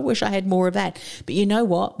saying, I wish I had more of that. But you know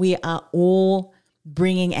what? We are all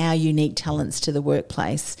bringing our unique talents to the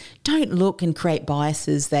workplace. Don't look and create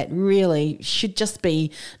biases that really should just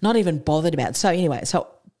be not even bothered about. So anyway,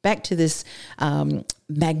 back to this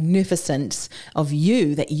magnificence of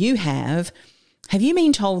you that you have. Have you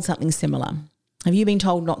been told something similar? Have you been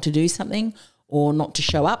told not to do something or not to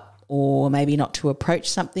show up or maybe not to approach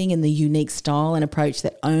something in the unique style and approach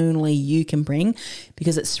that only you can bring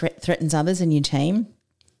because it threatens others in your team?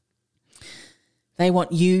 They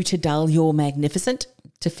want you to dull your magnificent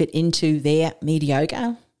to fit into their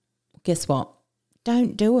mediocre. Guess what?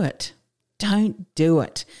 Don't do it. Don't do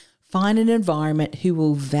it. Find an environment who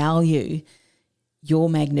will value your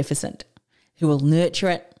magnificent, who will nurture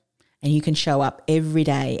it, and you can show up every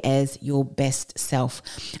day as your best self.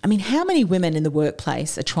 I mean, how many women in the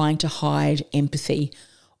workplace are trying to hide empathy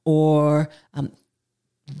or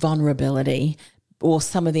vulnerability or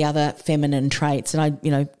some of the other feminine traits? And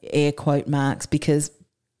I, air quote marks, because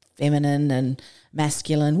feminine and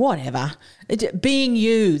masculine, whatever. Being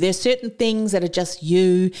you. There's certain things that are just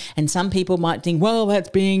you, and some people might think, well, that's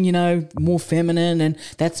being, more feminine and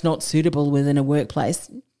that's not suitable within a workplace.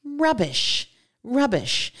 Rubbish.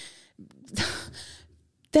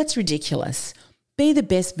 That's ridiculous. Be the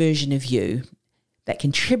best version of you that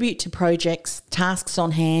contribute to projects, tasks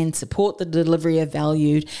on hand, support the delivery of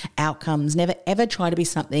valued outcomes. Never, ever try to be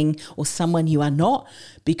something or someone you are not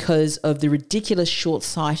because of the ridiculous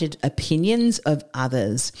short-sighted opinions of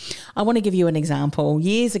others. I want to give you an example.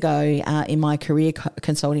 Years ago in my career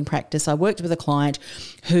consulting practice, I worked with a client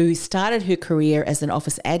who started her career as an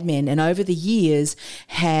office admin and over the years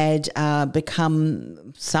had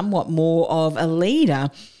become somewhat more of a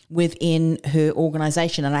leader within her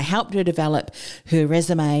organisation, and I helped her develop her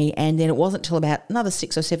resume. And then it wasn't till about another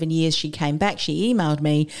 6 or 7 years she came back. She emailed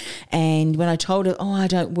me, and when I told her, I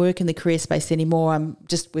don't work in the career space anymore, I'm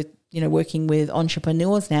just with working with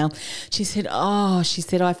entrepreneurs now, she said,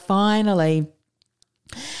 I finally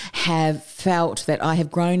have felt that I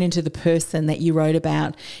have grown into the person that you wrote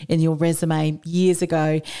about in your resume years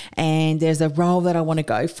ago, and there's a role that I want to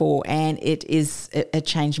go for, and it is a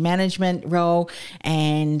change management role,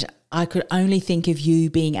 and I could only think of you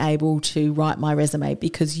being able to write my resume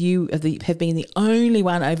because you have been the only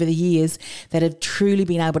one over the years that have truly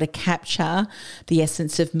been able to capture the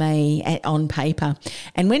essence of me on paper.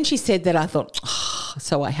 And when she said that, I thought,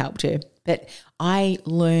 so I helped her. But I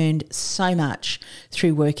learned so much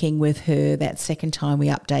through working with her that second time we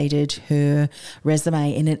updated her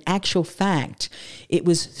resume. And in actual fact, it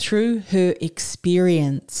was through her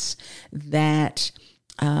experience that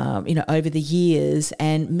over the years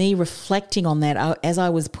and me reflecting on that as I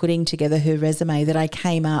was putting together her resume, that I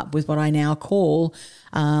came up with what I now call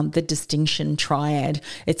the distinction triad.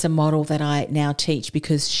 It's a model that I now teach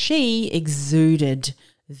because she exuded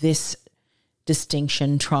this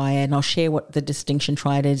distinction triad, and I'll share what the distinction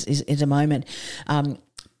triad is in a moment.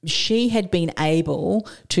 She had been able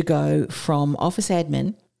to go from office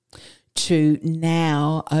admin to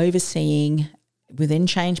now overseeing within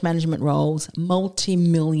change management roles,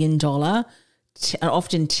 multi-million-dollar,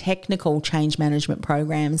 often technical change management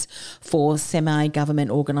programs for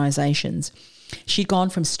semi-government organisations. She'd gone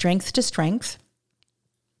from strength to strength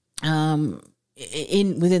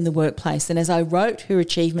within the workplace. And as I wrote her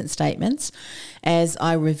achievement statements, as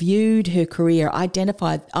I reviewed her career, I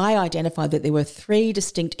identified that there were 3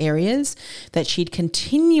 distinct areas that she'd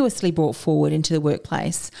continuously brought forward into the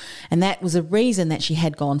workplace. And that was a reason that she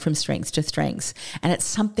had gone from strengths to strengths. And it's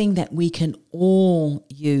something that we can all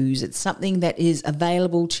use. It's something that is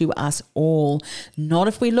available to us all. Not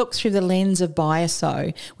if we look through the lens of bias,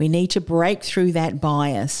 though. We need to break through that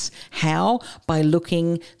bias. How? By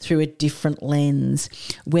looking through a different lens.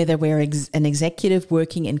 Whether we're an executive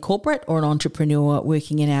working in corporate or an entrepreneur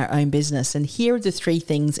working in our own business. And here are the 3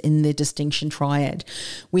 things in the distinction triad.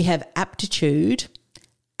 We have aptitude,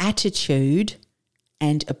 attitude,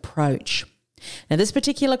 and approach. Now, this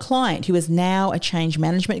particular client, who is now a change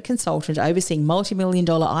management consultant overseeing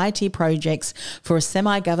multi-million-dollar IT projects for a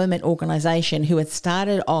semi-government organisation, who had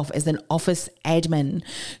started off as an office admin,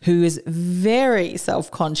 who is very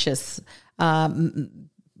self-conscious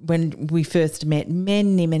when we first met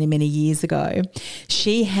many years ago,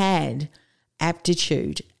 she had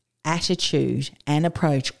aptitude, attitude, and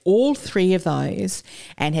approach, all 3 of those,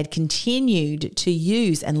 and had continued to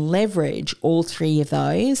use and leverage all 3 of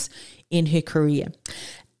those in her career.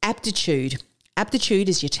 Aptitude. Aptitude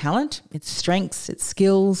is your talent, its strengths, its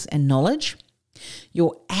skills, and knowledge.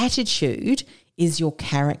 Your attitude is your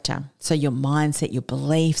character, so your mindset, your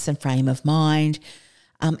beliefs and frame of mind.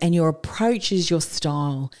 and your approach is your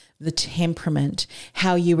style, the temperament,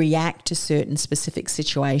 how you react to certain specific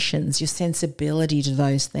situations, your sensibility to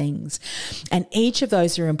those things. And each of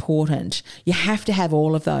those are important. You have to have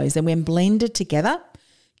all of those. And when blended together,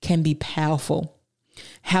 can be powerful,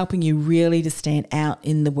 helping you really to stand out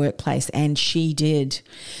in the workplace. And she did,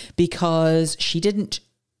 because she didn't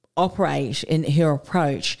operate in her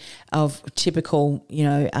approach of typical,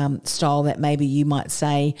 style that maybe you might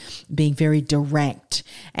say being very direct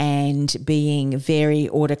and being very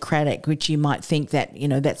autocratic, which you might think that,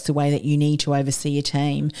 that's the way that you need to oversee a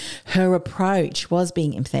team. Her approach was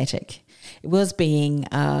being empathetic. It was being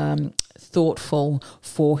thoughtful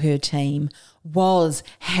for her team, was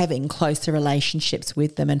having closer relationships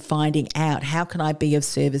with them and finding out, how can I be of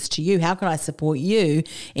service to you? How can I support you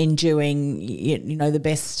in doing, the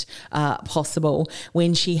best possible?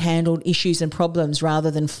 When she handled issues and problems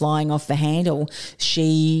rather than flying off the handle,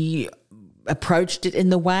 she approached it in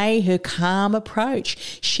the way, her calm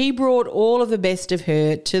approach. She brought all of the best of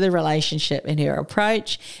her to the relationship in her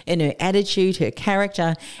approach, in her attitude, her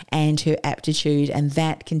character, and her aptitude, and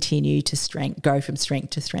that continued to go from strength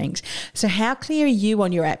to strength. So how clear are you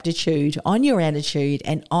on your aptitude, on your attitude,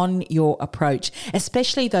 and on your approach,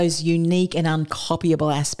 especially those unique and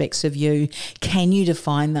uncopyable aspects of you? Can you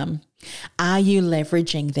define them? Are you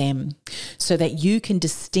leveraging them so that you can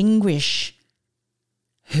distinguish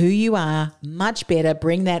who you are much better,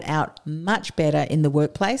 bring that out much better in the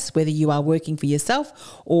workplace, whether you are working for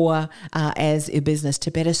yourself or as a business, to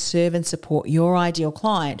better serve and support your ideal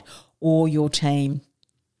client or your team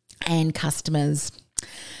and customers?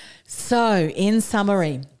 So in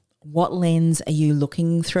summary, what lens are you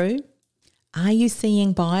looking through? Are you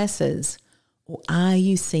seeing biases or are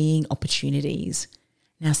you seeing opportunities?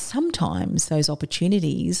 Now, sometimes those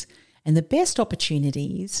opportunities, and the best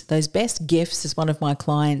opportunities, those best gifts, as one of my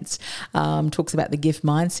clients talks about the gift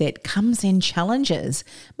mindset, comes in challenges.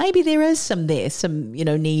 Maybe there is some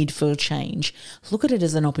need for change. Look at it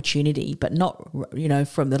as an opportunity, but not,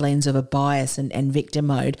 from the lens of a bias and victim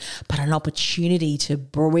mode, but an opportunity to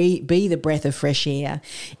be the breath of fresh air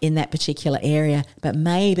in that particular area. But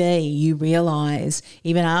maybe you realise,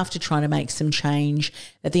 even after trying to make some change,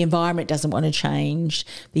 that the environment doesn't want to change,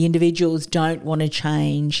 the individuals don't want to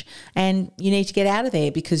change, and you need to get out of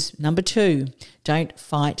there because, number 2, don't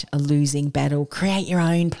fight a losing battle. Create your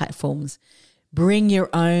own platforms. Bring your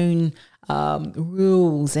own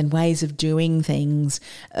rules and ways of doing things,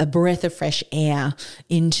 a breath of fresh air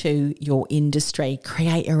into your industry.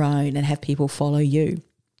 Create your own and have people follow you.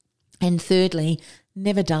 And thirdly,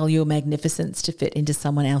 never dull your magnificence to fit into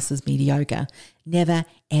someone else's mediocre. Never,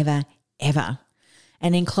 ever, ever.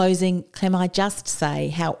 And in closing, Clem, I just say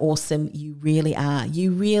how awesome you really are.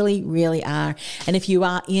 You really, really are. And if you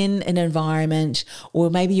are in an environment, or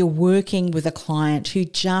maybe you're working with a client who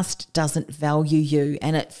just doesn't value you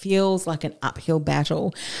and it feels like an uphill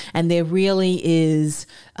battle and there really is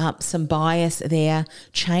some bias there,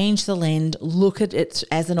 change the lens, look at it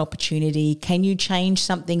as an opportunity. Can you change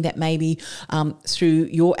something that maybe through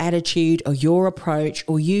your attitude or your approach,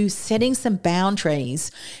 or you setting some boundaries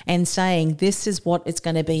and saying this is what it's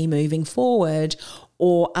going to be moving forward,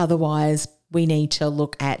 or otherwise we need to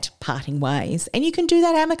look at parting ways. And you can do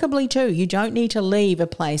that amicably too. You don't need to leave a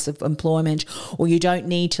place of employment, or you don't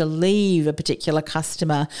need to leave a particular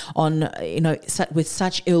customer on, with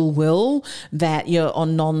such ill will that you're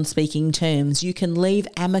on non-speaking terms. You can leave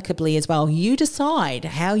amicably as well. You decide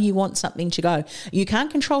how you want something to go. You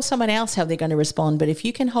can't control someone else how they're going to respond, but if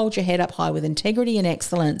you can hold your head up high with integrity and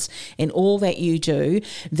excellence in all that you do,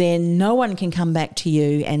 then no one can come back to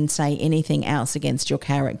you and say anything else against your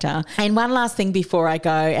character. And one last thing before I go,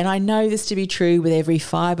 and I know this to be true with every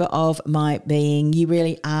fibre of my being, you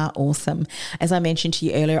really are awesome. As I mentioned to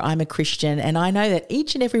you earlier, I'm a Christian, and I know that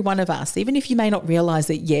each and every one of us, even if you may not realise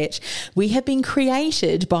it yet, we have been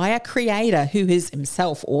created by a creator who is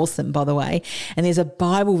himself awesome, by the way. And there's a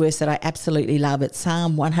Bible verse that I absolutely love. It's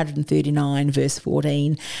Psalm 139 verse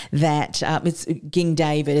 14, that it's King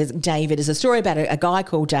David. David is a story about a guy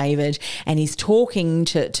called David, and he's talking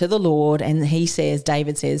to the Lord, and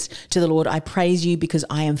David says to the Lord, I praise you because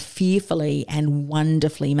I am fearfully and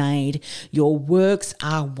wonderfully made. Your works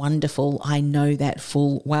are wonderful. I know that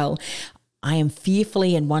full well. I am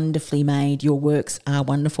fearfully and wonderfully made. Your works are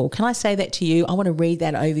wonderful. Can I say that to you? I want to read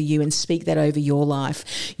that over you and speak that over your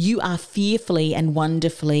life. You are fearfully and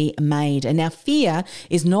wonderfully made. And now fear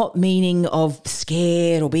is not meaning of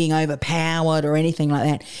scared or being overpowered or anything like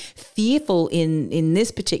that. Fearful in this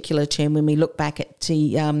particular term, when we look back at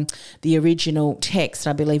the original text,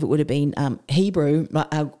 I believe it would have been Hebrew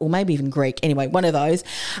or maybe even Greek. Anyway, one of those.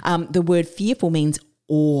 The word fearful means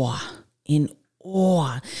awe, in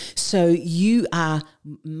awe. So you are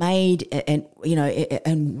made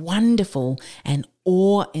and wonderful and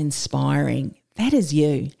awe-inspiring. That is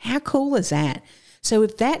you. How cool is that? So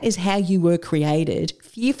if that is how you were created,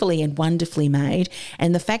 fearfully and wonderfully made,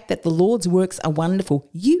 and the fact that the Lord's works are wonderful,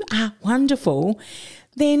 you are wonderful,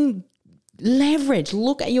 then leverage,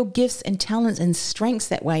 look at your gifts and talents and strengths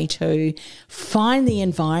that way too. Find the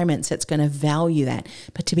environments that's going to value that.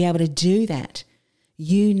 But to be able to do that,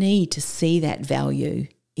 you need to see that value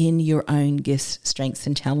in your own gifts, strengths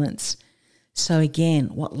and talents. So again,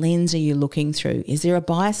 what lens are you looking through? Is there a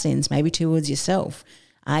bias lens maybe towards yourself?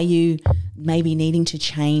 Are you maybe needing to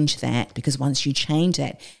change that? Because once you change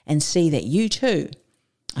that and see that you too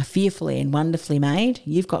are fearfully and wonderfully made,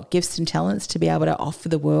 you've got gifts and talents to be able to offer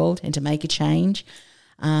the world and to make a change,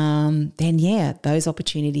 then yeah, those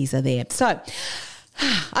opportunities are there. So,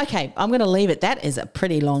 okay, I'm going to leave it. That is a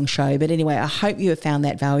pretty long show. But anyway, I hope you have found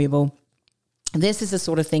that valuable. This is the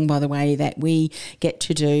sort of thing, by the way, that we get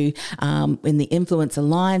to do in the Influence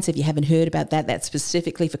Alliance. If you haven't heard about that, that's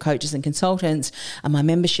specifically for coaches and consultants. My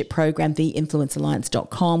membership program,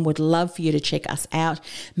 theinfluencealliance.com. Would love for you to check us out.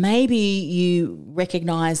 Maybe you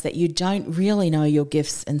recognize that you don't really know your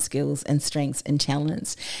gifts and skills and strengths and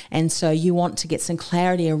talents. And so you want to get some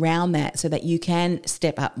clarity around that so that you can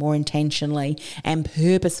step up more intentionally and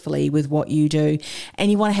purposefully with what you do. And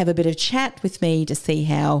you want to have a bit of chat with me to see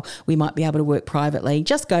how we might be able to work privately,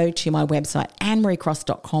 just go to my website,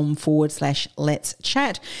 annemariecross.com/let's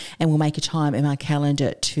chat, and we'll make a time in my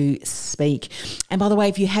calendar to speak. And by the way,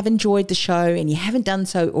 if you have enjoyed the show and you haven't done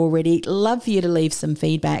so already, love for you to leave some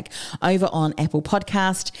feedback over on Apple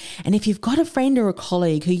Podcast. And if you've got a friend or a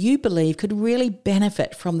colleague who you believe could really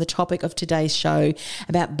benefit from the topic of today's show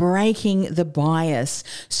about breaking the bias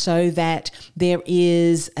so that there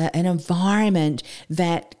is an environment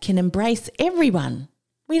that can embrace everyone.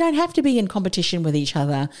 We don't have to be in competition with each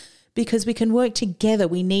other because we can work together.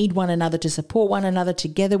 We need one another to support one another.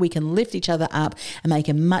 Together we can lift each other up and make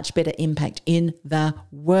a much better impact in the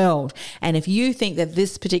world. And if you think that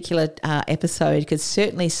this particular episode could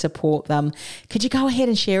certainly support them, could you go ahead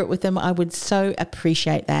and share it with them? I would so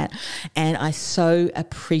appreciate that. And I so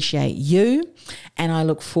appreciate you. And I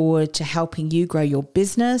look forward to helping you grow your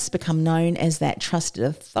business, become known as that trusted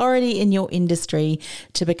authority in your industry,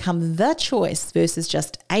 to become the choice versus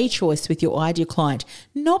just a choice with your ideal client.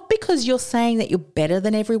 Not because you're saying that you're better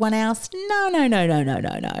than everyone else. No.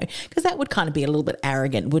 Because that would kind of be a little bit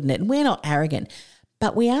arrogant, wouldn't it? And we're not arrogant.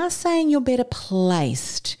 But we are saying you're better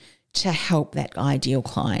placed to help that ideal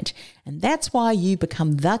client. And that's why you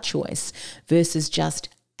become the choice versus just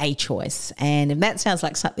a choice. And if that sounds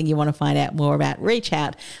like something you want to find out more about, reach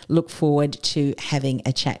out. Look forward to having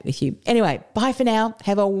a chat with you. Anyway, bye for now.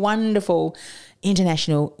 Have a wonderful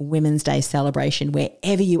International Women's Day celebration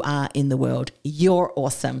wherever you are in the world. You're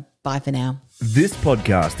awesome. Bye for now. This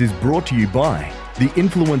podcast is brought to you by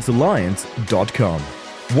theinfluencealliance.com.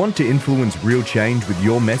 Want to influence real change with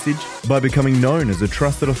your message by becoming known as a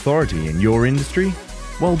trusted authority in your industry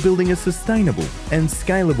while building a sustainable and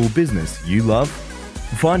scalable business you love?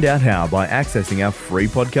 Find out how by accessing our free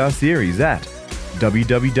podcast series at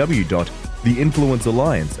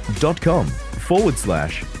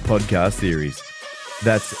www.theinfluencealliance.com/podcast series.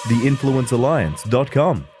 That's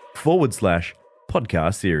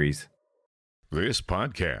theinfluencealliance.com/podcast series. This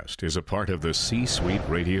podcast is a part of the C-Suite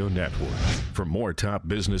Radio Network. For more top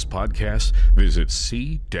business podcasts, visit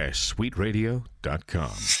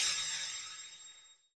c-suiteradio.com.